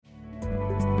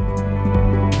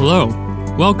Hello,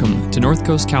 welcome to North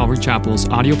Coast Calvary Chapel's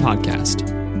audio podcast.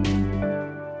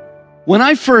 When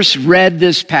I first read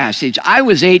this passage, I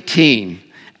was 18,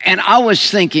 and I was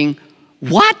thinking,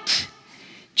 what?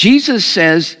 Jesus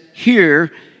says,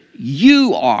 here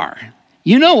you are.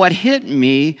 You know what hit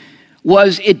me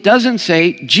was it doesn't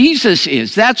say Jesus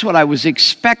is. That's what I was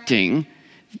expecting.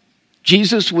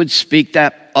 Jesus would speak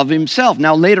that of himself.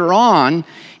 Now later on,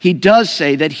 he does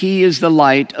say that he is the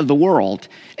light of the world.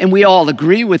 And we all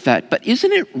agree with that. But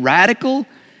isn't it radical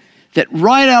that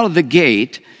right out of the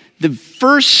gate, the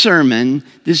first sermon,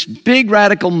 this big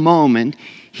radical moment,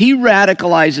 he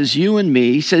radicalizes you and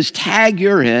me. He says, tag,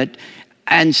 you're it,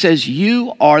 and says,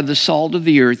 you are the salt of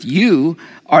the earth. You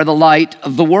are the light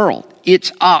of the world.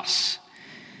 It's us.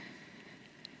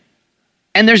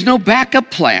 And there's no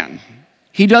backup plan.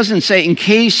 He doesn't say, in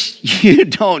case you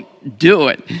don't do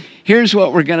it, here's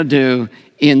what we're going to do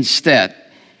instead.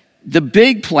 The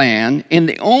big plan, and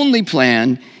the only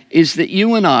plan, is that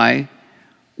you and I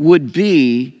would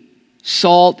be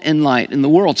salt and light in the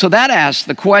world. So that asks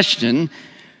the question,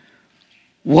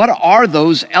 what are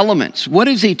those elements? What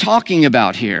is he talking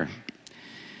about here?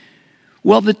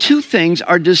 Well, the two things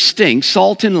are distinct.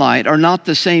 Salt and light are not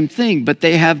the same thing, but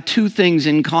they have two things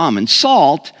in common.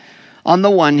 Salt, on the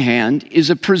one hand,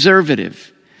 is a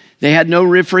preservative. They had no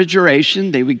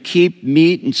refrigeration. They would keep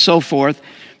meat and so forth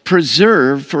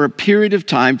preserved for a period of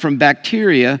time from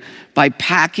bacteria by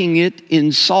packing it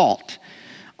in salt.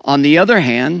 On the other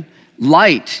hand,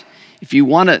 light, if you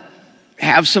want to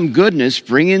have some goodness,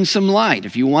 bring in some light.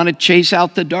 If you want to chase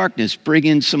out the darkness, bring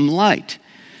in some light.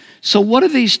 So what do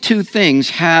these two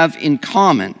things have in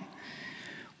common?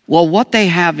 Well, what they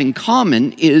have in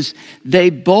common is they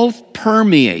both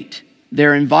permeate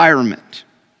their environment.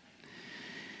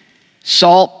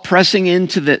 Salt pressing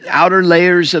into the outer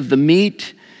layers of the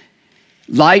meat,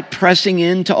 light pressing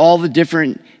into all the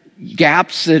different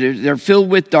gaps that they're filled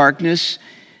with darkness,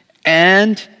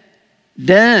 and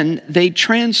then they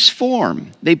transform.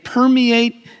 They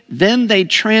permeate, then they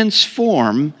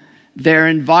transform their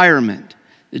environment.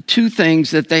 The two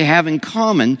things that they have in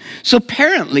common. So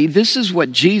apparently, this is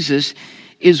what Jesus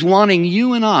is wanting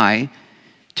you and I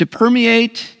to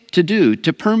permeate,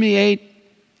 to permeate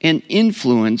and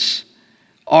influence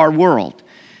our world.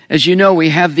 As you know, we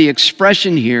have the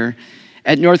expression here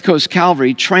at North Coast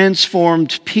Calvary,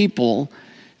 transformed people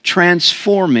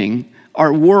transforming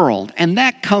our world. And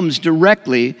that comes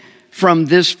directly from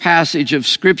this passage of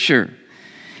Scripture.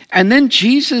 And then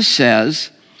Jesus says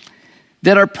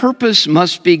that our purpose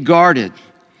must be guarded.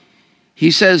 He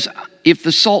says, if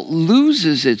the salt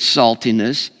loses its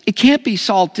saltiness, it can't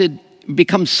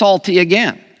become salty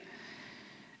again.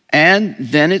 And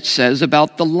then it says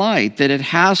about the light that it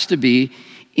has to be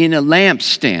in a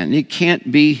lampstand. It can't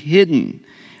be hidden,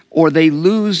 or they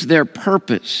lose their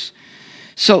purpose.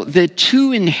 So the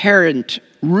two inherent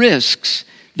risks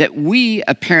that we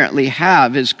apparently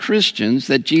have as Christians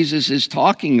that Jesus is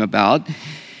talking about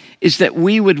is that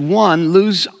we would, one,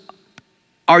 lose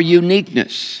our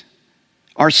uniqueness,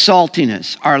 our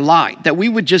saltiness, our light, that we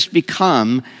would just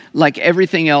become like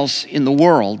everything else in the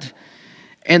world.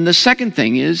 And the second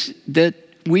thing is that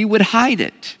we would hide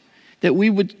it, that we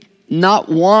would not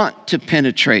want to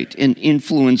penetrate and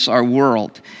influence our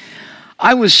world.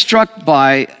 I was struck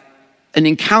by an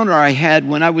encounter I had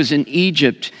when I was in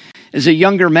Egypt as a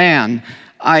younger man.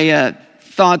 I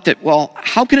thought that, well,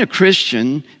 how can a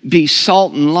Christian be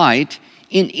salt and light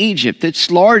in Egypt?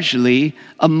 It's largely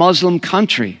a Muslim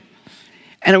country.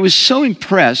 And I was so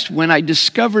impressed when I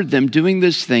discovered them doing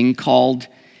this thing called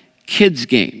kids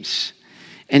games,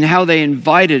 and how they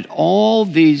invited all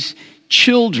these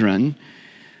children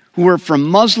who were from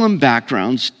Muslim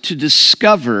backgrounds to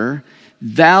discover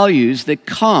values that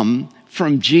come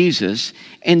from Jesus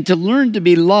and to learn to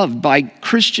be loved by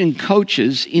Christian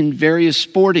coaches in various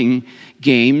sporting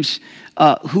games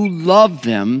who love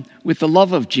them with the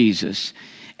love of Jesus.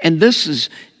 And this is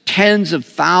tens of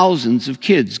thousands of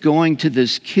kids going to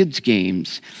this kids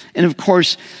games. And of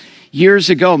course, years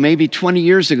ago, maybe 20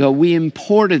 years ago, we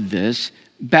imported this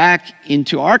back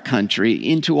into our country,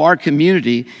 into our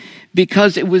community,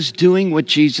 because it was doing what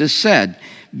Jesus said,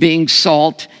 being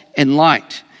salt and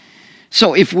light.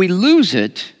 So if we lose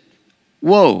it,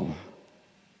 whoa,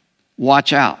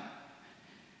 watch out.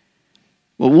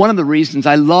 Well, one of the reasons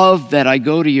I love that I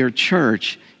go to your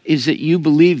church is that you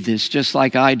believe this just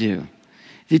like I do.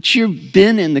 That you've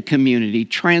been in the community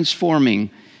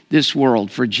transforming this world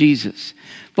for Jesus.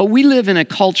 But we live in a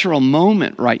cultural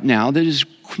moment right now that is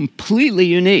completely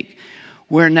unique,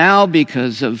 where now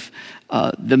because of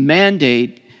the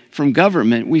mandate from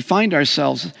government, we find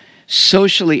ourselves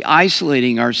socially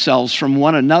isolating ourselves from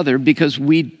one another because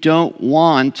we don't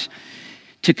want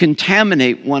to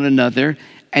contaminate one another.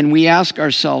 And we ask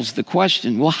ourselves the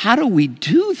question, well, how do we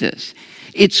do this?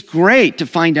 It's great to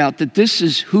find out that this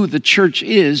is who the church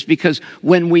is, because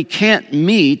when we can't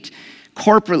meet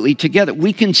corporately together,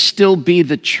 we can still be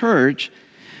the church.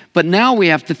 But now we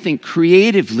have to think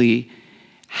creatively,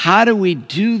 how do we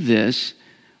do this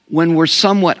when we're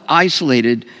somewhat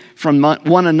isolated from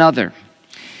one another?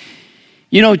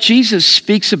 You know, Jesus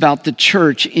speaks about the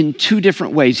church in two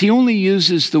different ways. He only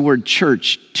uses the word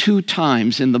church 2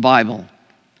 times in the Bible.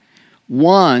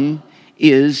 One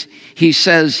is, he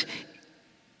says,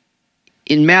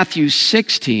 in Matthew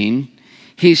 16,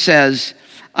 he says,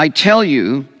 I tell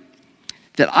you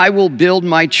that I will build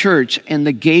my church and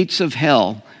the gates of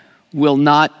hell will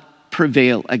not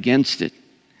prevail against it.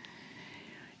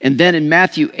 And then in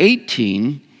Matthew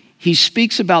 18, he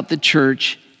speaks about the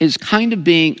church as kind of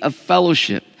being a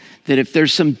fellowship, that if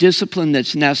there's some discipline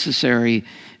that's necessary,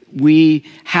 we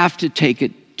have to take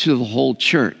it to the whole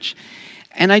church.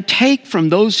 And I take from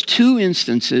those 2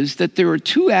 instances that there are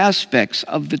 2 aspects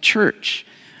of the church.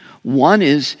 One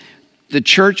is the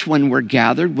church when we're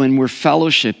gathered, when we're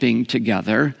fellowshipping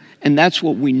together, and that's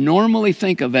what we normally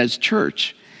think of as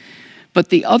church. But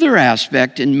the other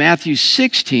aspect in Matthew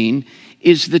 16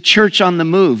 is the church on the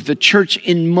move, the church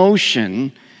in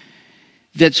motion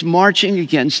that's marching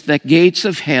against the gates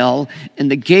of hell, and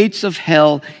the gates of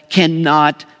hell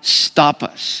cannot stop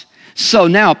us. So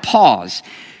now pause.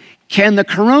 Can the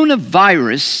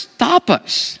coronavirus stop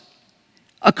us?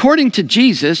 According to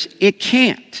Jesus, it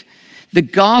can't. The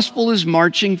gospel is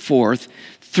marching forth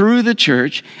through the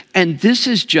church, and this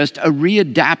is just a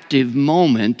readaptive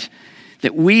moment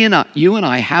that you and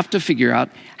I have to figure out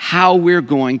how we're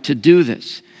going to do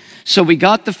this. So we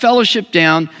got the fellowship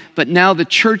down, but now the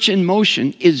church in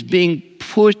motion is being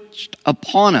pushed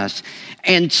upon us.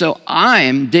 And so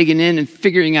I'm digging in and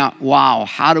figuring out, wow,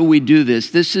 how do we do this?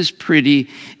 This is pretty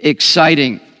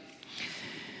exciting.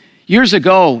 Years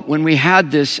ago, when we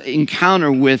had this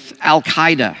encounter with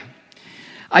Al-Qaeda,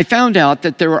 I found out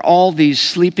that there were all these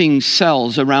sleeping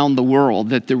cells around the world,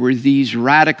 that there were these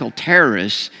radical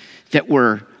terrorists that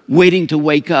were waiting to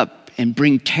wake up and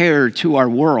bring terror to our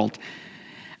world.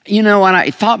 You know, and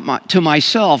I thought to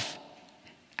myself,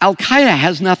 Al-Qaeda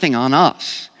has nothing on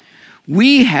us.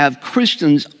 We have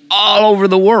Christians all over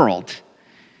the world.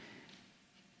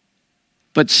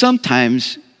 But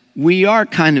sometimes we are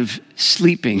kind of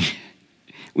sleeping.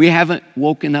 We haven't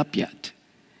woken up yet.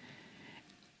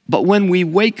 But when we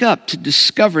wake up to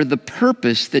discover the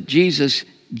purpose that Jesus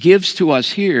gives to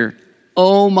us here,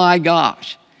 oh my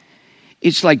gosh.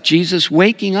 It's like Jesus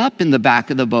waking up in the back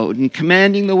of the boat and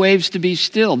commanding the waves to be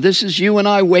still. This is you and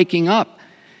I waking up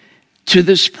to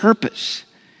this purpose.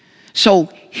 So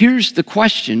here's the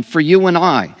question for you and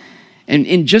I. And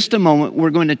in just a moment,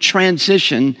 we're going to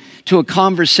transition to a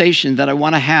conversation that I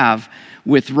want to have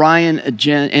with Ryan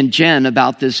and Jen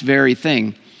about this very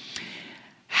thing.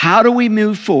 How do we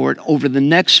move forward over the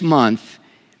next month,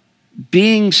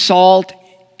 being salt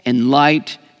and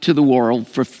light to the world,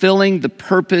 fulfilling the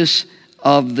purpose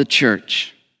of the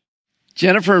church?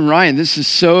 Jennifer and Ryan, this is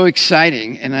so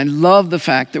exciting, and I love the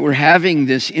fact that we're having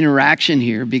this interaction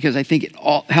here, because I think it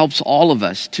helps all of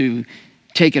us to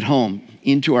take it home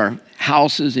into our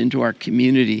houses, into our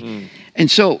community.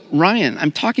 And so, Ryan,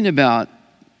 I'm talking about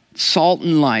salt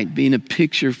and light being a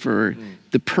picture for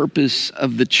the purpose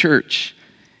of the church,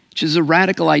 which is a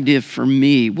radical idea for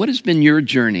me. What has been your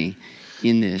journey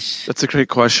in this? That's a great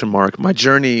question, Mark. My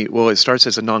journey, well, it starts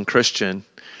as a non-Christian.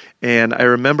 And I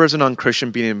remember as a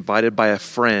non-Christian being invited by a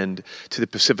friend to the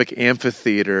Pacific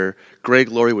Amphitheater. Greg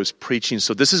Laurie was preaching.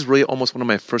 So this is really almost one of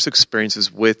my first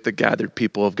experiences with the gathered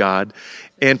people of God.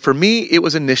 And for me, it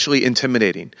was initially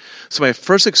intimidating. So my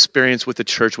first experience with the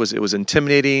church it was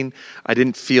intimidating. I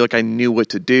didn't feel like I knew what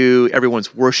to do.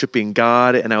 Everyone's worshiping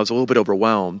God, and I was a little bit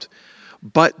overwhelmed.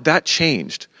 But that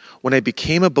changed. When I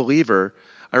became a believer,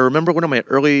 I remember one of my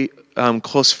early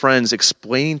close friends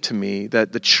explaining to me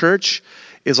that the church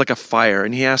is like a fire.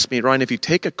 And he asked me, Ryan, if you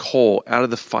take a coal out of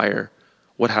the fire,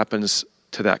 what happens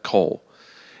to that coal?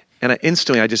 And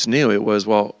I just knew it was,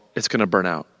 well, it's going to burn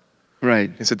out.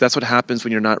 Right. He said, that's what happens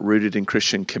when you're not rooted in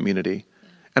Christian community.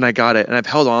 And I got it. And I've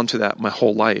held on to that my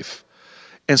whole life.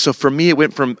 And so for me, it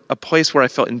went from a place where I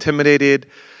felt intimidated,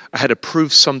 I had to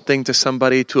prove something to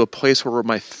somebody, to a place where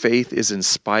my faith is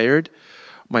inspired,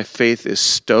 my faith is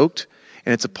stoked,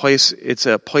 and it's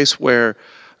a place where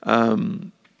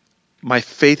my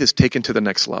faith is taken to the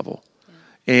next level.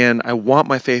 Yeah. And I want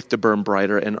my faith to burn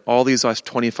brighter. And all these last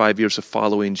 25 years of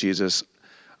following Jesus,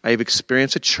 I've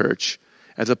experienced a church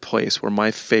as a place where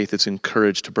my faith is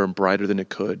encouraged to burn brighter than it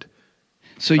could.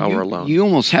 So if I were alone. you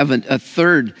almost have a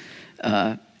third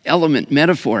element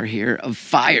metaphor here of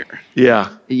fire. Yeah.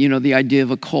 You know, the idea of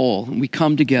a coal. And we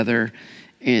come together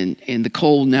and the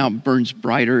coal now burns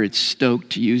brighter. It's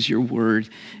stoked, to use your word.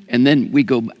 And then we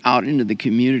go out into the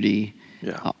community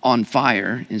on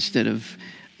fire instead of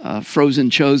frozen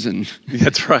chosen.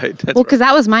 That's right. Because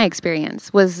that was my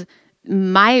experience. Was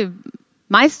my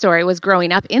story was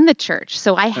growing up in the church.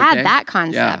 So I had that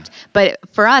concept. Yeah. But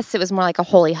for us, it was more like a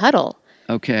holy huddle.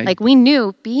 Okay. Like we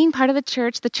knew being part of the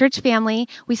church family,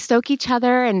 we stoke each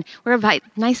other and we're a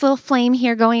nice little flame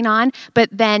here going on. But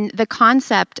then the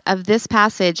concept of this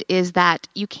passage is that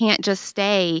you can't just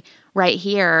stay right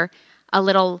here, a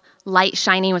little light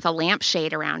shining with a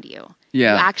lampshade around you.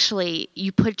 Yeah.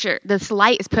 This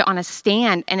light is put on a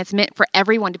stand and it's meant for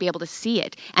everyone to be able to see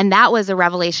it. And that was a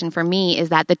revelation for me, is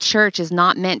that the church is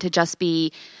not meant to just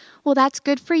be, well, that's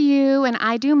good for you, and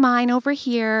I do mine over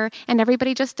here, and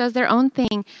everybody just does their own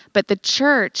thing. But the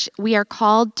church, we are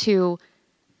called to,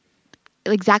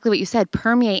 exactly what you said,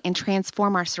 permeate and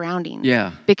transform our surroundings.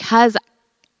 Yeah. Because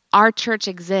our church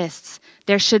exists,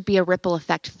 there should be a ripple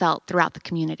effect felt throughout the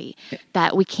community,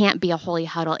 that we can't be a holy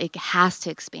huddle. It has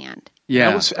to expand.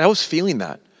 Yeah. I was feeling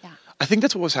that. I think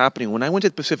that's what was happening. When I went to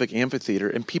the Pacific Amphitheater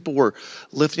and people were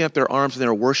lifting up their arms and they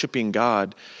were worshiping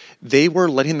God, they were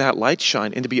letting that light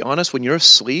shine. And to be honest, when you're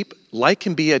asleep, light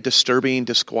can be a disturbing,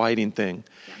 disquieting thing.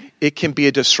 Yeah. It can be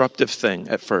a disruptive thing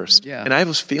at first. Yeah. And I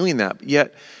was feeling that.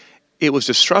 Yet it was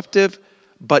disruptive,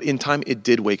 but in time it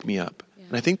did wake me up. Yeah.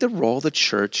 And I think the role of the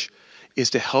church is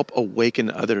to help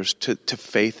awaken others to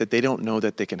faith that they don't know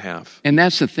that they can have. And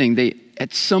that's the thing. They,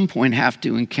 at some point, have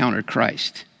to encounter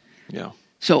Christ. Yeah.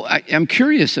 So I'm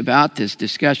curious about this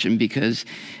discussion because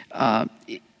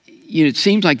it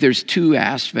seems like there's two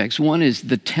aspects. One is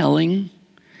the telling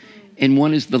and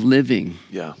one is the living.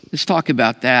 Yeah. Let's talk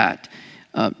about that.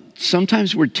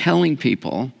 Sometimes we're telling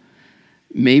people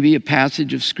maybe a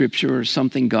passage of scripture or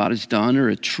something God has done or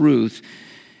a truth,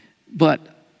 but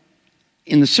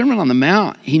in the Sermon on the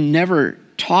Mount, he never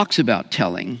talks about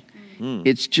telling.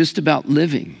 It's just about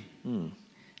living,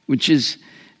 which is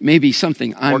maybe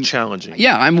something more challenging.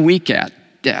 Yeah, I'm weak at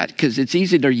that because it's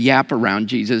easy to yap around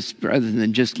Jesus rather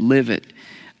than just live it.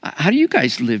 How do you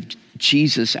guys live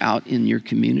Jesus out in your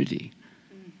community?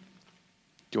 Do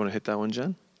you want to hit that one,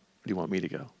 Jen? Or do you want me to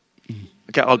go?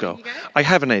 Okay, I'll go. I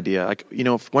have an idea.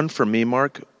 One for me,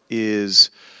 Mark,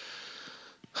 is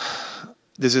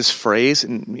there's this phrase,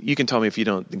 and you can tell me if you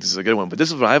don't think this is a good one, but this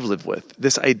is what I've lived with.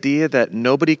 This idea that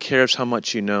nobody cares how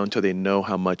much you know until they know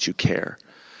how much you care.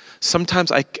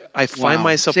 Sometimes I find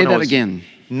myself... Say that again.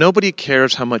 Nobody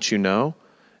cares how much you know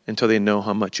until they know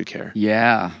how much you care.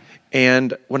 Yeah.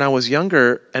 And when I was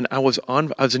younger and I was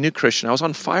a new Christian, I was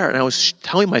on fire and I was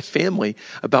telling my family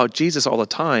about Jesus all the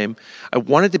time. I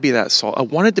wanted to be that salt. I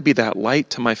wanted to be that light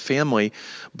to my family,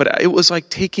 but it was like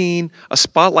taking a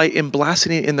spotlight and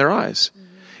blasting it in their eyes. Mm-hmm.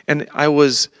 And I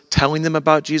was telling them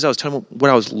about Jesus. I was telling them what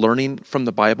I was learning from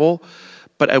the Bible,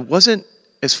 but I wasn't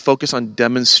as focused on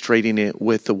demonstrating it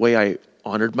with the way I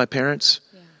honored my parents,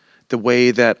 the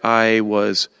way that I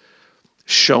was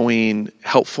showing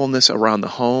helpfulness around the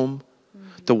home,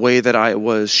 the way that I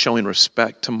was showing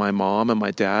respect to my mom and my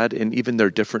dad and even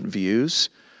their different views.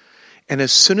 And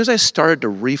as soon as I started to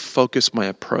refocus my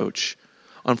approach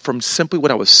from simply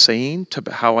what I was saying to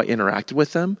how I interacted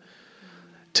with them,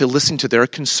 to listening to their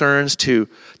concerns, to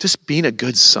just being a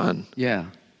good son. Yeah.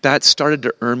 That started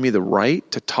to earn me the right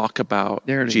to talk about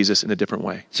Jesus in a different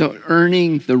way. So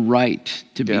earning the right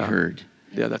to be heard.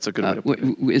 Yeah, that's a good way to put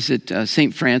it. Is it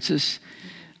St. Francis?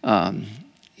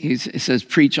 He says,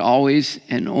 preach always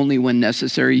and only when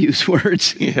necessary use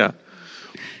words. Yeah.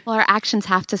 Well, our actions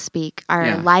have to speak.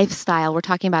 Our lifestyle, we're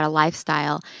talking about a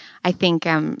lifestyle. I think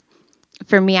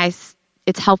for me,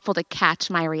 it's helpful to catch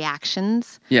my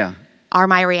reactions. Yeah. Are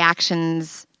my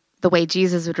reactions the way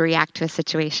Jesus would react to a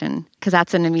situation? Because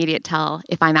that's an immediate tell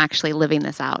if I'm actually living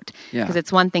this out. Because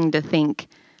it's one thing to think,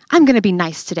 I'm going to be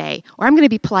nice today, or I'm going to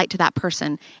be polite to that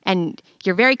person. And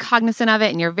you're very cognizant of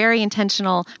it, and you're very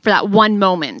intentional for that one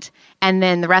moment. And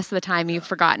then the rest of the time, you've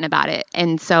forgotten about it.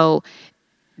 And so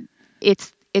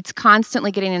it's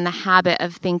constantly getting in the habit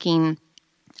of thinking,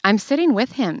 I'm sitting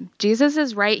with him. Jesus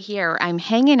is right here. I'm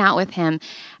hanging out with him.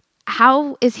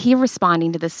 How is he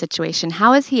responding to this situation?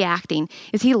 How is he acting?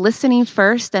 Is he listening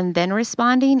first and then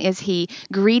responding? Is he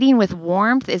greeting with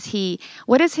warmth?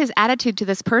 What is his attitude to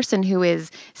this person who is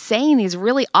saying these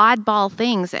really oddball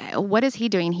things? What is he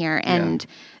doing here? And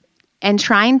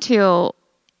trying to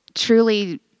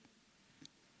truly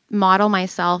model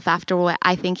myself after what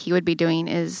I think he would be doing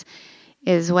is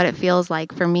is what it feels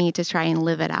like for me to try and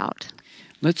live it out.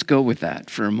 Let's go with that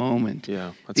for a moment.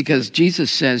 Yeah, because good.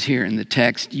 Jesus says here in the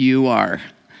text, you are.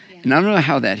 Yeah. And I don't know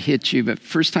how that hit you, but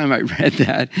first time I read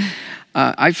that,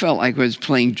 I felt like I was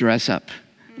playing dress up.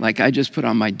 Like I just put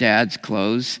on my dad's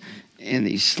clothes and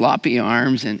these sloppy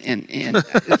arms and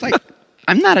it's like,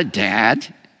 I'm not a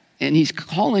dad. And he's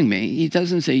calling me. He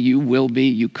doesn't say you will be,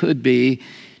 you could be,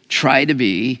 try to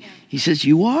be. He says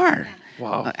you are.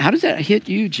 Wow. How does that hit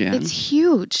you, Jen? It's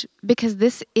huge because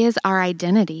this is our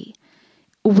identity.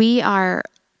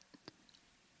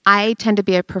 I tend to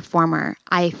be a performer.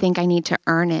 I think I need to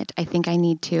earn it. I think I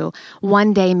need to.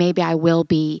 One day maybe I will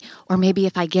be, or maybe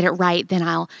if I get it right,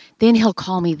 then he'll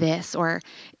call me this. Or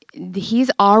he's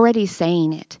already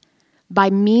saying it. By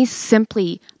me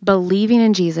simply believing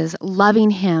in Jesus, loving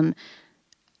him,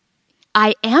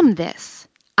 I am this.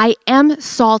 I am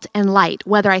salt and light.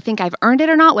 Whether I think I've earned it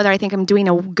or not, whether I think I'm doing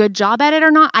a good job at it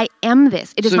or not, I am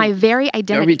this. It is my very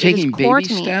identity. Are we taking baby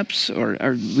to steps, or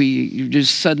are you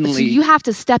just suddenly? So you have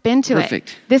to step into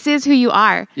Perfect. It. This is who you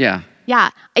are. Yeah. Yeah.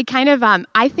 It kind of.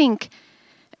 I think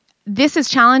this is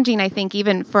challenging. I think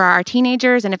even for our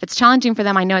teenagers, and if it's challenging for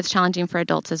them, I know it's challenging for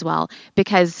adults as well,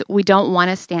 because we don't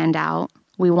want to stand out.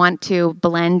 We want to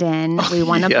blend in. We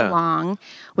want to belong.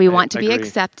 We want to be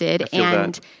accepted,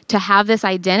 and to have this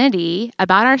identity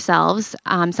about ourselves.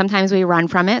 Sometimes we run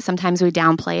from it. Sometimes we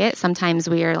downplay it. Sometimes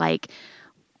we are like,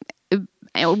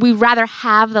 we rather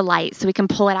have the light so we can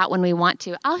pull it out when we want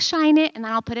to. I'll shine it and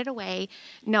then I'll put it away.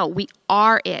 No, we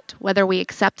are it, whether we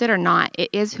accept it or not. It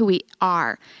is who we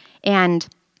are. And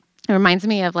it reminds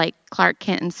me of like Clark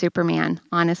Kent and Superman,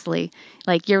 honestly.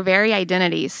 Like your very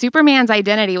identity. Superman's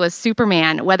identity was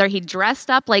Superman, whether he dressed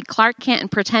up like Clark Kent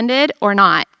and pretended or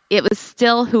not. It was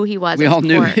still who he was. We all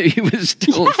knew he was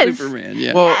still Superman.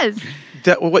 Yeah.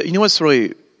 Well, you know what's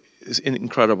really is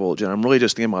incredible, Jen? I'm really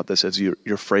just thinking about this as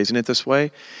you're phrasing it this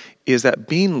way, is that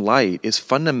being light is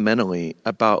fundamentally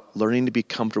about learning to be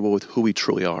comfortable with who we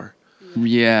truly are.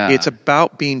 Yeah. It's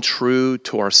about being true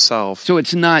to ourselves. So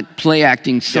it's not play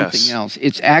acting something else.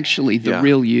 It's actually the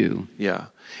real you. Yeah.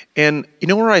 And you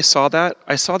know where I saw that?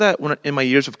 I saw that in my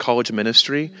years of college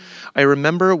ministry. I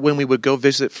remember when we would go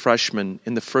visit freshmen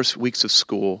in the first weeks of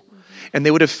school, and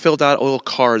they would have filled out a little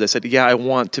card that said, yeah, I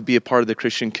want to be a part of the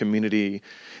Christian community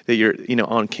that you're,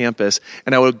 on campus.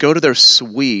 And I would go to their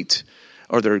suite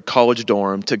or their college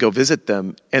dorm to go visit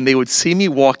them, and they would see me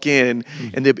walk in,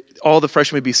 and all the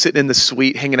freshmen would be sitting in the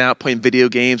suite, hanging out, playing video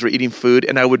games or eating food,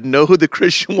 and I would know who the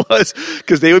Christian was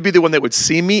because they would be the one that would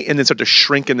see me and then start to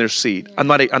shrink in their seat. I'm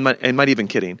not even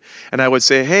kidding. And I would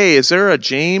say, "Hey, is there a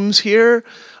James here?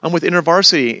 I'm with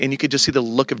InterVarsity," and you could just see the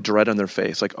look of dread on their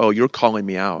face, like, "Oh, you're calling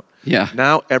me out." Yeah.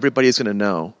 Now everybody's going to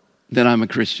know that I'm a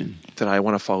Christian, that I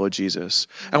want to follow Jesus.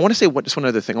 I want to say just one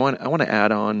other thing. I want to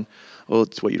add on to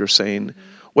what you're saying.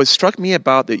 What struck me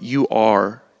about that you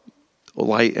are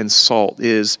light and salt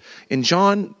is in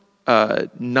John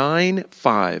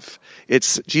 9:5.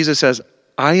 It's Jesus says,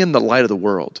 "I am the light of the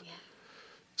world."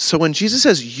 So when Jesus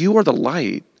says you are the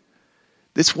light,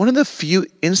 it's one of the few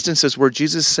instances where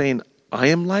Jesus is saying, "I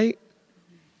am light."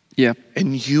 Yeah.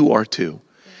 And you are too.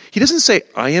 He doesn't say,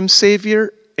 "I am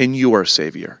Savior and you are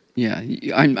Savior." Yeah,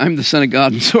 I'm the Son of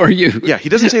God and so are you. Yeah, he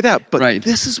doesn't say that. But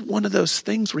This is one of those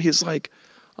things where he's like,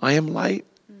 "I am light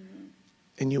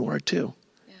and you are too."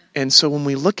 Yeah. And so when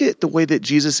we look at the way that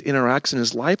Jesus interacts in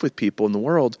his life with people in the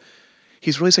world,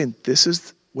 he's really saying, this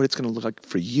is what it's going to look like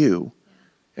for you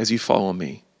as you follow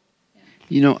me.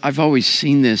 I've always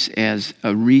seen this as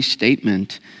a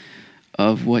restatement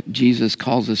of what Jesus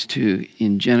calls us to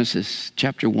in Genesis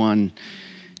chapter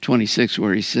 1:26,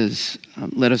 where he says,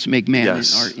 let us make man in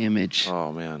our image.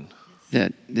 Oh, man.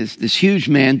 That this huge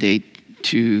mandate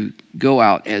to go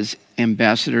out as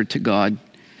ambassador to God,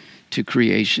 to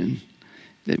creation,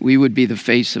 that we would be the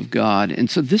face of God. And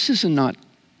so this is not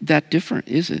that different,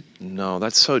 is it? No,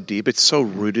 that's so deep. It's so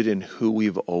rooted in who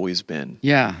we've always been.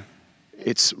 Yeah.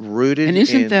 It's rooted in... And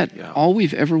isn't that all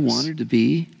we've ever wanted to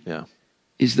be? Yeah.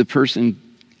 Is the person,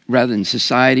 rather than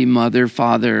society, mother,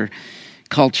 father,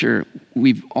 culture,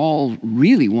 we've all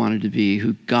really wanted to be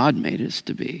who God made us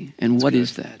to be. And that's what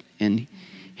is that? And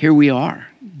here we are,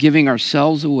 giving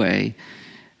ourselves away,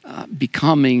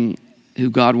 becoming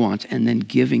who God wants, and then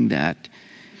giving that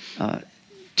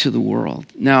to the world.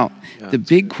 Now, the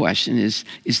big question is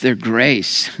there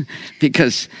grace?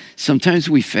 Because sometimes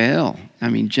we fail. I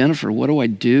mean, Jennifer, what do I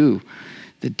do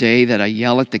the day that I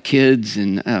yell at the kids?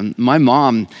 And my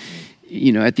mom,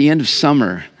 at the end of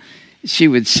summer, she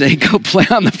would say, go play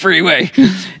on the freeway.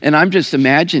 And I'm just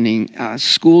imagining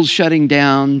schools shutting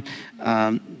down,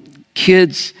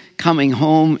 kids coming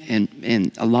home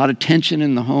and a lot of tension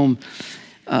in the home.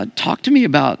 Talk to me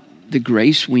about the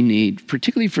grace we need,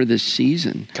 particularly for this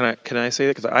season. Can I say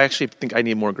that? Because I actually think I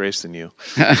need more grace than you.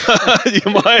 Do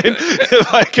you mind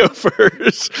if I go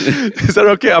first? Is that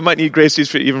okay? I might need grace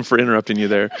even for interrupting you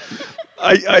there.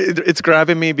 It's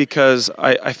grabbing me because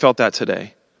I felt that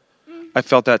today.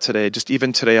 Just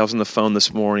even today, I was on the phone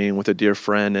this morning with a dear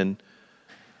friend, and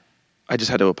I just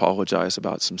had to apologize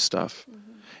about some stuff.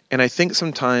 Mm-hmm. And I think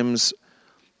sometimes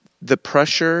the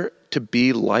pressure to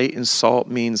be light and salt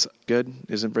means good,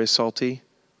 isn't very salty.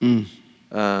 And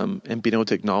being able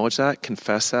to acknowledge that,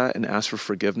 confess that, and ask for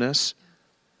forgiveness,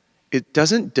 it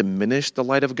doesn't diminish the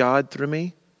light of God through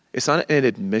me. It's not an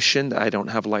admission that I don't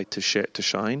have light to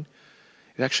shine.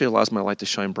 It actually allows my light to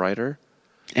shine brighter.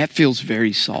 That feels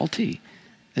very salty.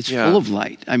 It's full of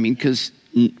light. I mean, because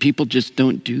people just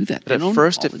don't do that. But at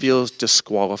first, it feels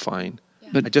disqualifying. Yeah.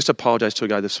 But I just apologized to a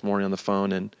guy this morning on the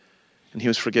phone, and he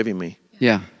was forgiving me.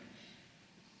 Yeah.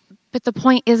 But the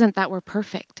point isn't that we're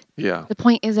perfect. Yeah. The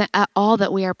point isn't at all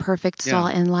that we are perfect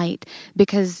salt and light,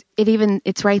 because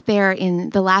it's right there in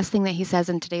the last thing that he says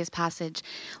in today's passage.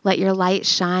 Let your light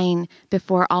shine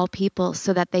before all people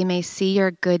so that they may see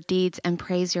your good deeds and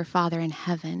praise your Father in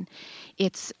heaven.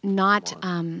 It's not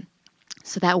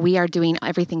so that we are doing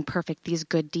everything perfect, these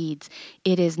good deeds.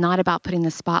 It is not about putting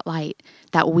the spotlight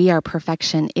that we are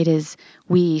perfection. It is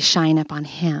we shine upon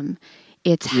him.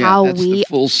 It's how that's we the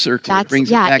full circle. It brings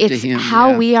it back to him.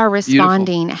 How we are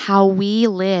responding, how we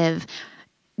live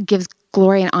gives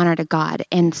glory and honor to God.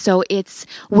 And so it's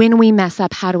when we mess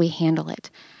up, how do we handle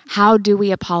it? How do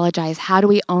we apologize? How do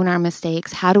we own our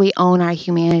mistakes? How do we own our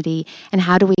humanity? And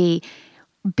how do we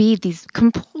be these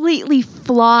completely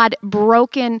flawed,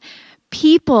 broken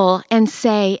people and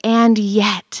say, and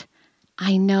yet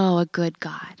I know a good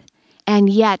God. And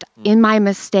yet, in my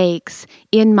mistakes,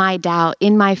 in my doubt,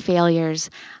 in my failures,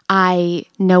 I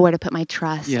know where to put my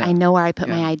trust. Yeah. I know where I put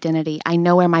my identity. I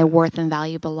know where my worth and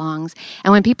value belongs.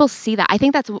 And when people see that, I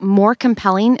think that's more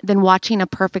compelling than watching a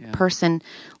perfect person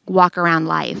walk around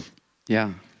life.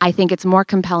 Yeah. I think it's more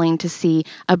compelling to see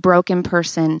a broken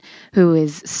person who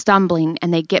is stumbling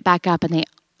and they get back up and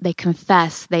they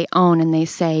confess, they own, and they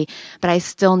say, but I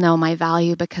still know my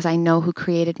value because I know who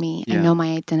created me. I know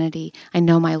my identity. I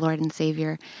know my Lord and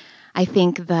Savior. I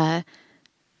think the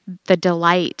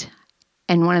delight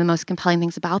and one of the most compelling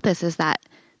things about this is that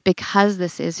because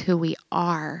this is who we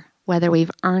are, whether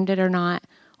we've earned it or not,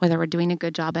 whether we're doing a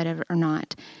good job at it or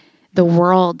not, the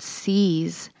world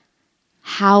sees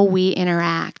how we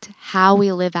interact, how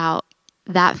we live out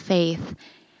that faith.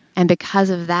 And because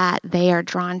of that, they are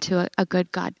drawn to a good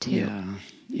God too.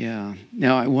 Yeah.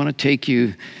 Now I want to take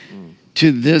you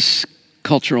to this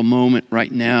cultural moment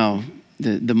right now,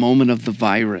 the moment of the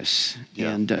virus.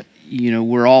 Yeah. And,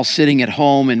 we're all sitting at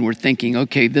home and we're thinking,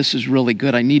 okay, this is really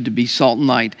good. I need to be salt and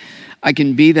light. I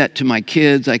can be that to my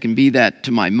kids. I can be that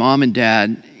to my mom and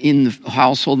dad in the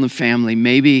household and the family.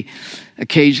 Maybe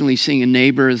occasionally seeing a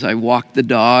neighbor as I walk the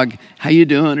dog. How you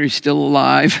doing? Are you still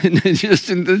alive? And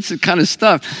this kind of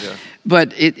stuff. Yeah.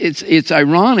 But it's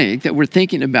ironic that we're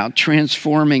thinking about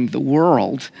transforming the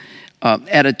world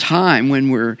at a time when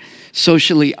we're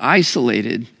socially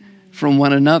isolated from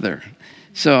one another.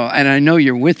 So, and I know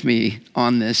you're with me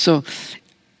on this. So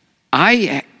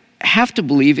I have to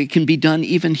believe it can be done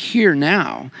even here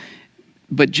now.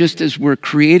 But just as we're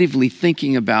creatively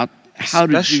thinking about how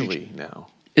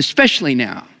Especially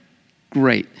now.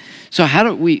 Great. So how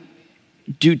do we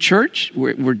do church?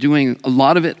 We're doing a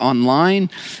lot of it online,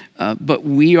 but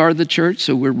we are the church,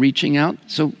 so we're reaching out.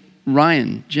 So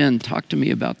Ryan, Jen, talk to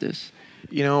me about this.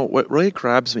 What really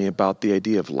grabs me about the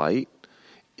idea of light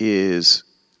is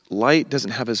light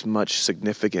doesn't have as much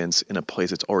significance in a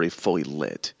place that's already fully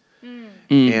lit.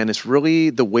 And it's really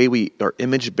the way we are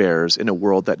image bearers in a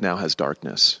world that now has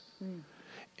darkness.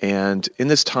 And in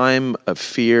this time of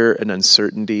fear and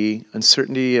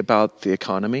uncertainty about the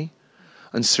economy,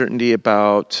 uncertainty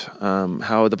about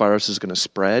how the virus is going to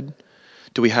spread,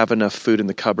 do we have enough food in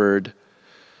the cupboard?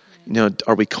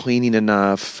 Are we cleaning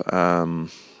enough? I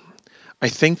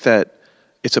think that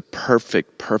it's a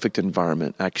perfect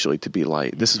environment actually to be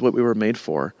light. This is what we were made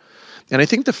for. And I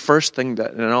think the first thing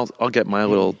and I'll get my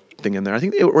little thing in there. I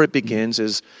think where it begins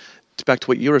is back to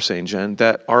what you were saying, Jen,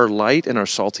 that our light and our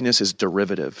saltiness is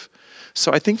derivative.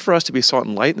 So I think for us to be salt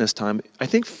and light in this time, I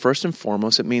think first and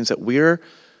foremost, it means that we're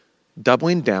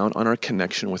doubling down on our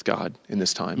connection with God in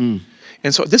this time.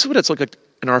 And so this is what it's like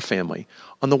in our family.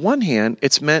 On the one hand,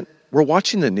 it's meant we're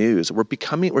watching the news.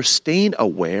 We're staying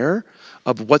aware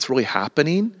of what's really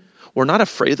happening. We're not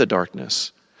afraid of the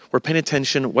darkness. We're paying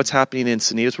attention to what's happening in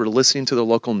Sanitas. We're listening to the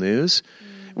local news.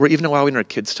 We're even allowing our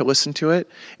kids to listen to it.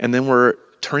 And then we're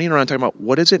turning around and talking about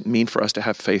what does it mean for us to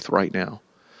have faith right now?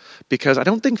 Because I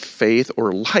don't think faith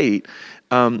or light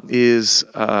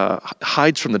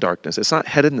hides from the darkness. It's not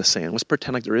head in the sand. Let's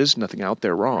pretend like there is nothing out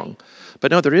there wrong.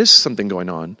 But no, there is something going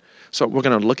on. So we're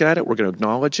going to look at it. We're going to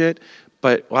acknowledge it.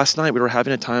 But last night we were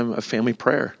having a time of family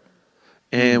prayer.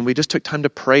 And we just took time to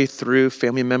pray through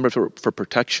family members for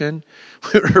protection.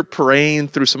 We were praying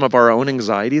through some of our own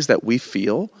anxieties that we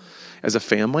feel as a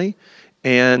family.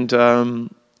 And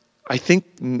I think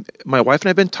my wife and I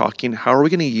have been talking, how are we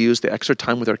going to use the extra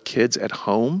time with our kids at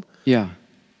home to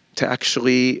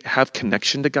actually have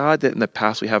connection to God that in the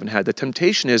past we haven't had? The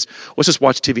temptation is, let's just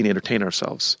watch TV and entertain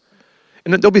ourselves.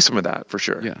 And there'll be some of that for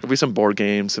sure. Yeah. There'll be some board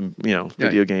games and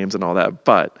video games and all that.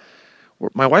 But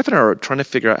my wife and I are trying to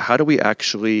figure out how do we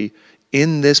actually,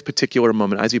 in this particular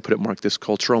moment, as you put it, Mark, this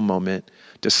cultural moment,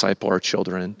 disciple our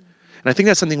children. And I think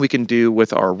that's something we can do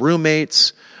with our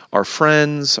roommates, our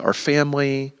friends, our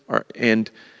family, and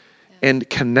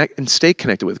connect and stay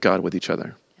connected with God, with each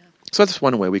other. Yeah. So that's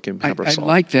one way we can help ourselves. I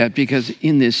like that because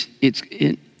in this, it's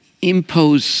an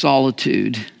imposed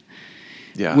solitude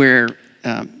where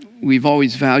we've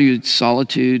always valued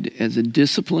solitude as a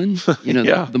discipline,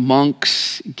 the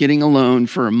monks getting alone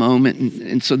for a moment.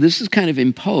 And so this is kind of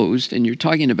imposed, and you're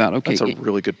talking about, okay. That's a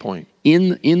really good point.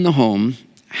 In the home,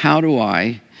 how do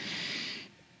I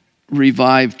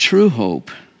revive true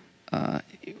hope,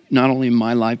 not only in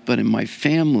my life, but in my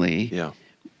family? Yeah.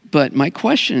 But my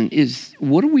question is,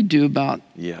 what do we do about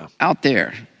out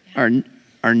there?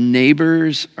 Our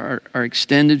neighbors, our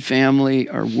extended family,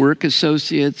 our work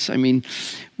associates. I mean,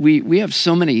 we have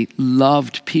so many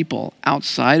loved people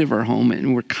outside of our home,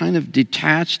 and we're kind of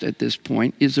detached at this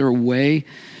point. Is there a way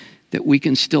that we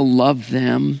can still love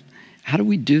them? How do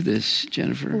we do this,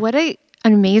 Jennifer? What an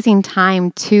amazing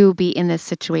time to be in this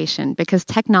situation, because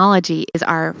technology is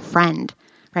our friend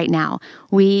right now.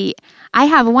 I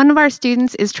have one of our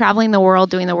students is traveling the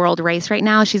world, doing the world race right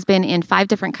now. She's been in 5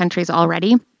 different countries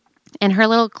already. And her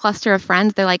little cluster of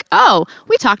friends, they're like, oh,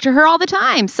 we talk to her all the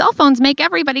time. Cell phones make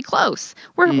everybody close.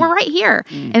 We're right here.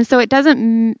 And so it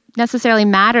doesn't necessarily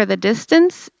matter the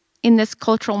distance in this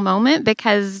cultural moment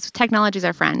because technology is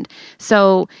our friend.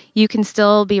 So you can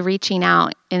still be reaching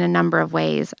out in a number of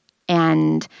ways.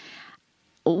 And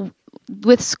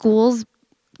with schools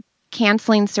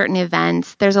canceling certain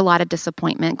events, there's a lot of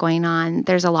disappointment going on.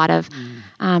 There's a lot of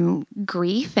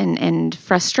grief and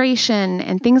frustration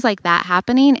and things like that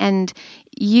happening, and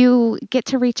you get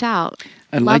to reach out.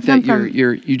 I like that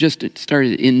you just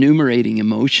started enumerating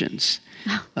emotions,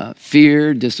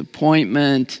 fear,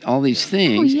 disappointment, all these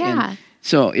things. Oh, yeah. And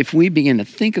so if we begin to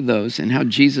think of those and how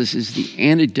Jesus is the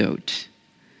antidote.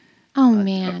 Oh,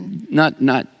 man. Not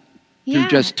through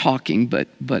just talking, but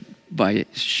by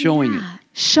showing it.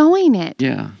 Showing it.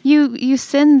 Yeah. You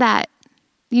send that,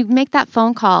 you make that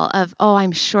phone call of, oh,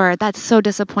 I'm sure that's so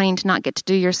disappointing to not get to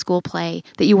do your school play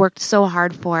that you worked so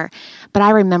hard for. But I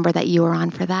remember that you were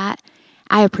on for that.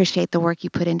 I appreciate the work you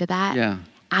put into that. Yeah.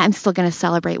 I'm still going to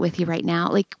celebrate with you right now.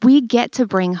 Like, we get to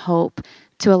bring hope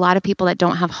to a lot of people that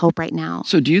don't have hope right now.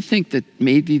 So do you think that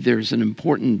maybe there's an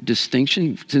important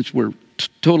distinction, since we're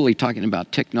totally talking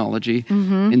about technology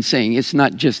and saying it's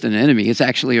not just an enemy, it's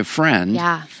actually a friend?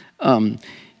 Yeah.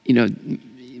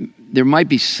 There might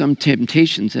be some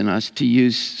temptations in us to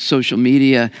use social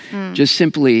media just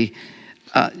simply,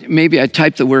 maybe I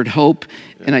type the word hope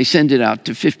and I send it out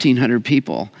to 1,500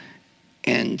 people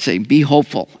and say, be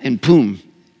hopeful, and boom.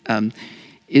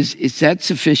 Is that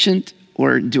sufficient,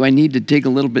 or do I need to dig a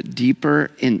little bit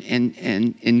deeper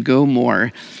and go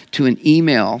more to an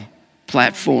email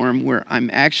platform where I'm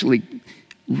actually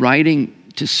writing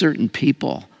to certain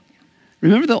people?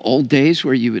 Remember the old days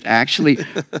where you would actually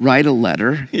write a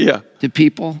letter to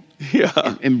people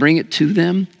and bring it to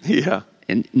them? Yeah.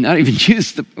 And not even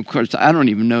use of course, I don't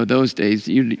even know those days.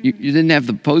 You didn't have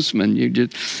the postman, you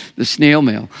did the snail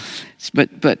mail.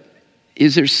 But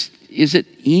is it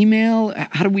email?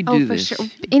 How do we do this? Oh, for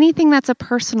sure. Anything that's a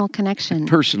personal connection.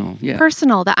 Personal, yeah.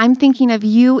 Personal, that I'm thinking of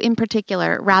you in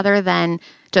particular rather than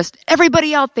just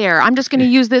everybody out there. I'm just going to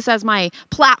use this as my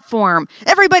platform.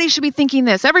 Everybody should be thinking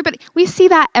this. We see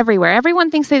that everywhere.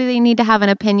 Everyone thinks that they need to have an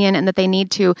opinion and that they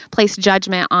need to place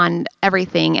judgment on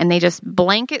everything, and they just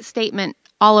blanket statement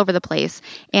all over the place.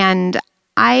 And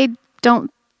I don't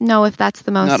know if that's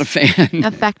the most not a fan.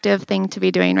 effective thing to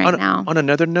be doing right now. On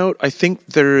another note, I think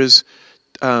there's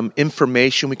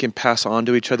information we can pass on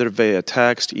to each other via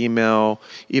text, email,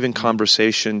 even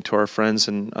conversation to our friends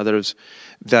and others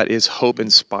that is hope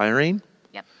inspiring.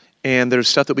 Yep. And there's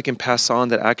stuff that we can pass on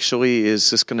that actually is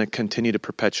just going to continue to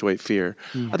perpetuate fear.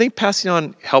 I think passing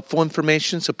on helpful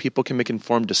information so people can make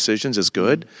informed decisions is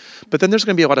good. But then there's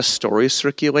going to be a lot of stories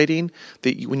circulating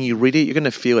that when you read it, you're going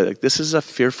to feel it. Like, this is a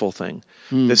fearful thing.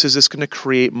 This is just going to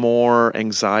create more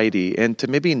anxiety. And to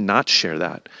maybe not share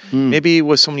that. Maybe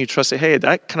with someone you trust, say, hey,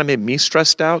 that kind of made me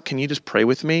stressed out. Can you just pray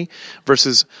with me?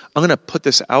 Versus, I'm going to put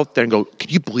this out there and go,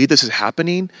 can you believe this is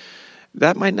happening?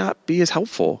 That might not be as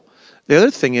helpful. The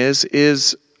other thing is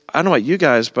I don't know about you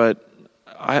guys, but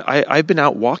I've been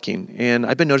out walking and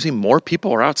I've been noticing more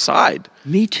people are outside.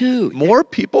 Me too. More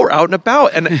people are out and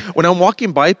about. And when I'm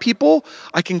walking by people,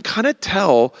 I can kind of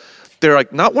tell they're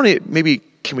like not wanting to, maybe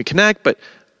can we connect, but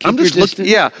I'm just looking.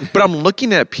 Yeah, but I'm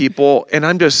looking at people and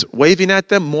I'm just waving at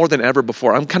them more than ever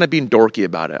before. I'm kind of being dorky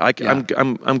about it.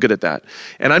 I'm good at that,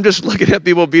 and I'm just looking at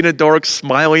people being a dork,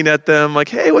 smiling at them, like,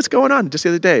 "Hey, what's going on?" Just the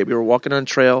other day, we were walking on a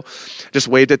trail, just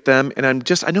waved at them, and I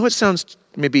know it sounds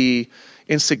maybe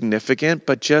insignificant,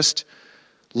 but just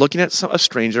looking at a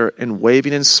stranger and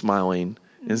waving and smiling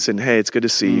and saying, "Hey, it's good to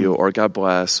see you," or "God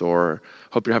bless," or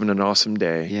 "Hope you're having an awesome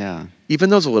day." Yeah,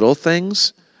 even those little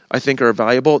things I think are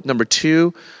valuable. Number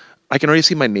two, I can already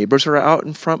see my neighbors are out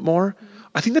in front more.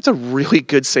 I think that's a really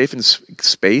good, safe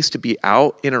space to be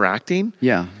out interacting.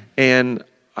 Yeah. And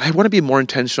I want to be more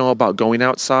intentional about going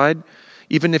outside,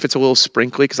 even if it's a little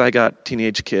sprinkly, because I got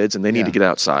teenage kids and they need to get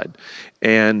outside.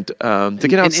 And to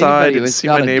get outside and see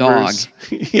my neighbors.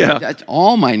 Yeah. That's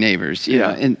all my neighbors. You know,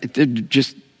 and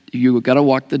just, you got to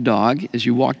walk the dog. As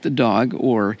you walk the dog,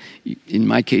 or in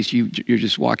my case, you're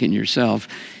just walking yourself,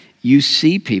 you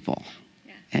see people.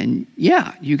 And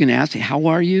you can ask, how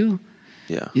are you?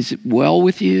 Yeah. Is it well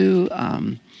with you?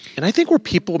 And I think where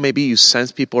people, maybe you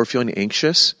sense people are feeling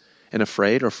anxious and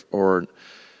afraid, or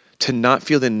to not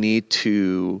feel the need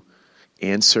to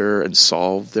answer and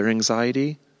solve their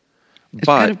anxiety. It's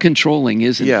kind of controlling,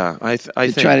 isn't it? Yeah. I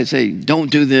think, try to say, don't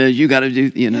do this, you got to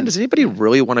do, you know. Does anybody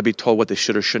really want to be told what they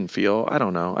should or shouldn't feel? I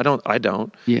don't know. I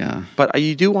don't. Yeah. But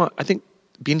you do want, I think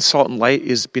being salt and light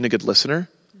is being a good listener,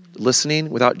 listening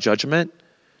without judgment.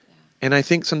 And I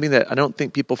think something that I don't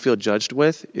think people feel judged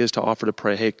with is to offer to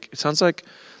pray. Hey, it sounds like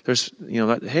there's,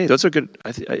 hey, those are good.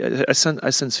 I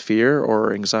sense fear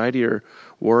or anxiety or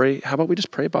worry. How about we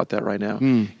just pray about that right now?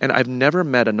 And I've never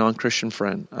met a non-Christian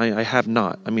friend. I have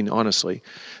not. I mean, honestly,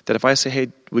 that if I say,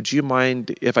 hey, would you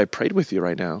mind if I prayed with you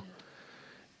right now?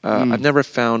 I've never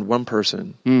found one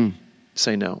person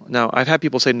say no. Now, I've had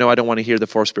people say, no, I don't want to hear the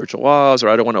 4 spiritual laws, or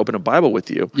I don't want to open a Bible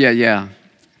with you. Yeah.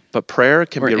 But prayer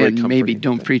can be a really comforting maybe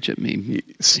don't thing. Preach at me.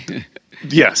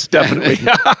 Yes, definitely.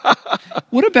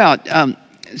 What about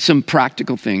some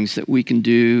practical things that we can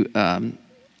do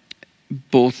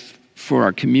both for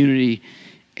our community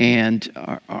and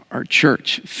our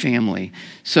church family?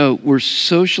 So we're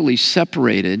socially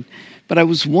separated, but I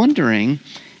was wondering,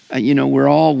 we're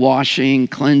all washing,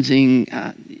 cleansing.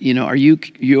 Are you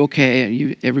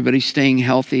okay? Everybody staying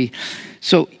healthy?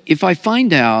 So if I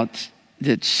find out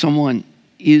that someone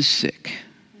is sick,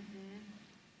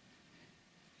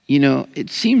 it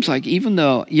seems like even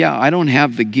though, I don't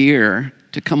have the gear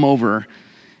to come over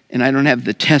and I don't have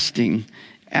the testing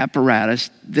apparatus,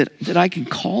 that I can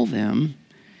call them,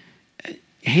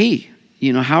 hey,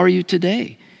 how are you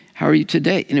today? How are you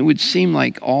today? And it would seem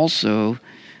like also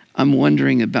I'm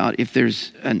wondering about if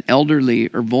there's an elderly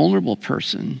or vulnerable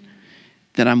person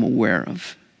that I'm aware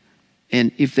of.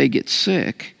 And if they get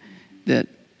sick,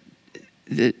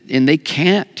 and they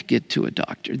can't get to a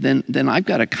doctor, then I've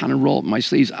got to kind of roll up my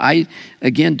sleeves. I,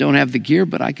 again, don't have the gear,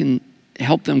 but I can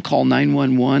help them call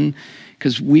 911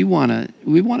 because we want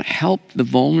to help the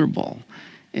vulnerable.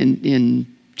 And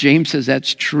James says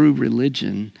that's true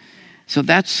religion. So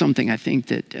that's something I think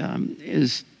that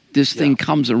is this thing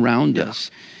comes around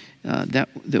us that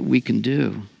we can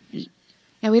do.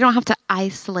 Yeah, we don't have to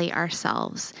isolate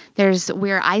ourselves.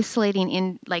 We're isolating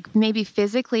in, like, maybe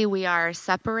physically we are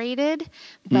separated,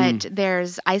 but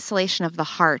there's isolation of the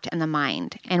heart and the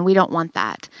mind, and we don't want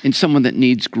that. And someone that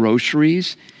needs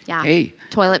groceries. Yeah. Hey.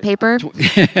 Toilet paper.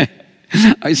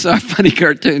 I saw a funny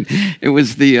cartoon. It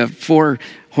was the 4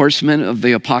 horsemen of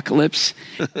the apocalypse.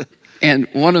 And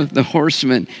one of the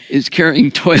horsemen is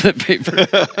carrying toilet paper.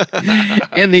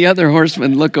 And the other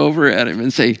horsemen look over at him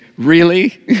and say,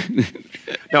 really?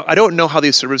 Now, I don't know how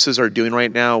these services are doing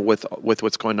right now with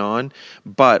what's going on,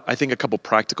 but I think a couple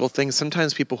practical things.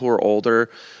 Sometimes people who are older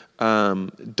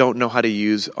don't know how to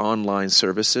use online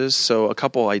services. So a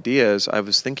couple ideas I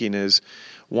was thinking is,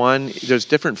 one, there's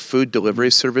different food delivery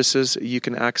services you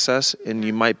can access, and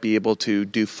you might be able to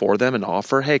do for them and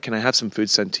offer, hey, can I have some food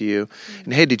sent to you?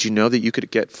 And hey, did you know that you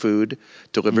could get food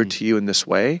delivered to you in this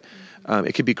way?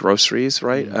 It could be groceries,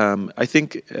 right? I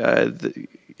think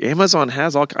Amazon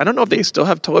has all. I don't know if they still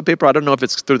have toilet paper. I don't know if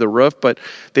it's through the roof, but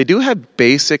they do have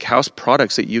basic house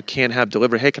products that you can have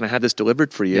delivered. Hey, can I have this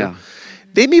delivered for you? Yeah.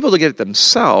 They may be able to get it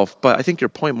themselves, but I think your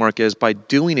point, Mark, is by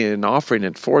doing it and offering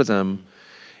it for them,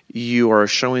 you are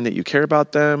showing that you care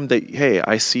about them. That, hey,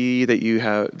 I see that you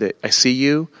have. That I see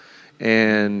you,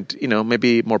 and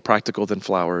maybe more practical than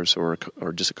flowers or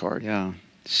just a card. Yeah,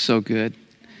 so good.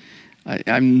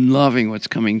 I'm loving what's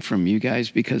coming from you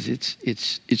guys because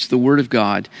it's the Word of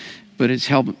God, but it's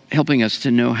helping us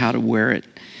to know how to wear it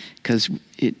because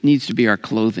it needs to be our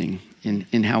clothing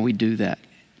in how we do that,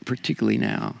 particularly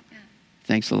now.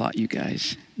 Thanks a lot, you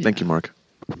guys. Yeah. Thank you, Mark.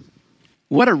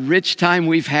 What a rich time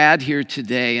we've had here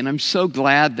today, and I'm so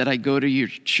glad that I go to your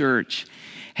church.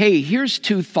 Hey, here's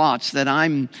 2 thoughts that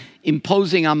I'm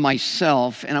imposing on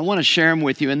myself, and I want to share them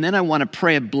with you, and then I want to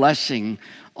pray a blessing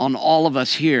on all of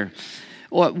us here.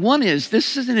 Well, one is,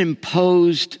 this is an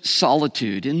imposed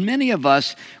solitude. And many of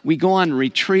us, we go on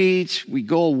retreats, we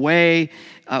go away,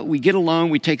 we get alone,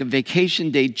 we take a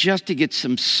vacation day just to get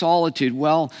some solitude.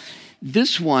 Well,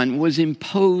 this one was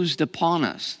imposed upon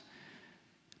us.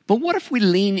 But what if we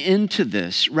lean into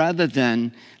this rather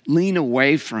than lean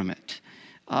away from it?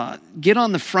 Get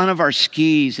on the front of our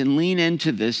skis and lean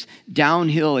into this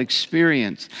downhill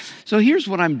experience. So here's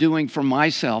what I'm doing for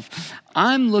myself.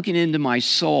 I'm looking into my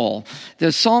soul.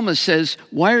 The psalmist says,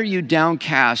 "Why are you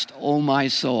downcast, O my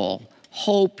soul?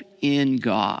 Hope in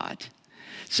God."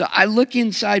 So I look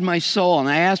inside my soul and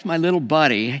I ask my little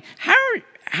buddy,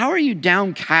 how are you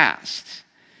downcast?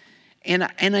 And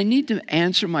I need to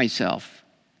answer myself,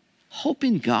 hope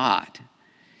in God.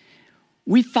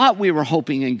 We thought we were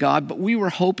hoping in God, but we were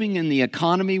hoping in the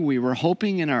economy. We were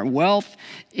hoping in our wealth,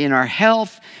 in our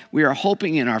health. We were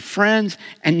hoping in our friends.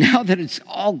 And now that it's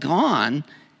all gone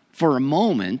for a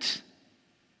moment,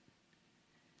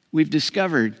 we've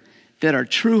discovered that our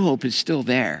true hope is still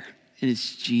there. And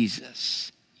it's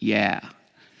Jesus. Yeah.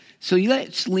 So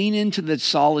let's lean into the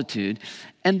solitude.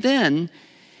 And then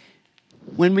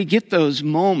when we get those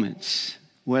moments,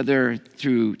 whether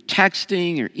through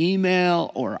texting or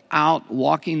email or out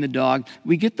walking the dog,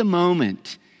 we get the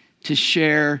moment to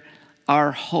share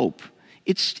our hope.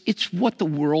 It's what the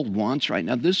world wants right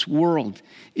now. This world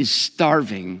is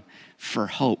starving for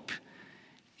hope.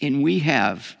 And we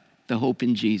have the hope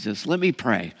in Jesus. Let me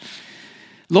pray.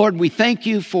 Lord, we thank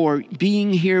you for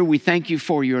being here. We thank you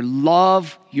for your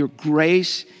love, your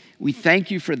grace. We thank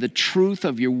you for the truth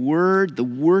of your word, the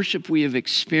worship we have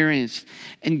experienced.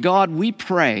 And God, we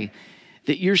pray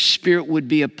that your Spirit would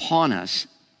be upon us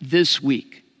this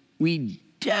week. We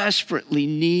desperately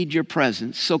need your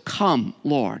presence. So come,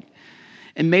 Lord.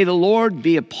 And may the Lord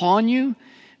be upon you.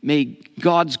 May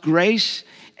God's grace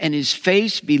and his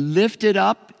face be lifted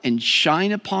up and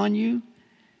shine upon you.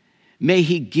 May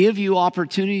he give you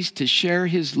opportunities to share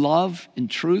his love and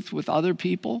truth with other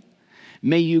people.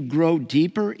 May you grow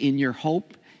deeper in your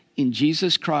hope in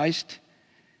Jesus Christ.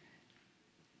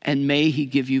 And may he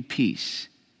give you peace.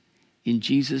 In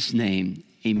Jesus' name,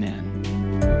 amen.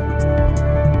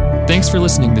 Thanks for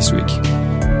listening this week.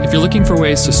 If you're looking for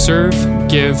ways to serve,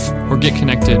 give, or get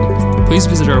connected, please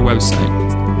visit our website,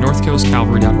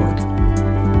 northcoastcalvary.org.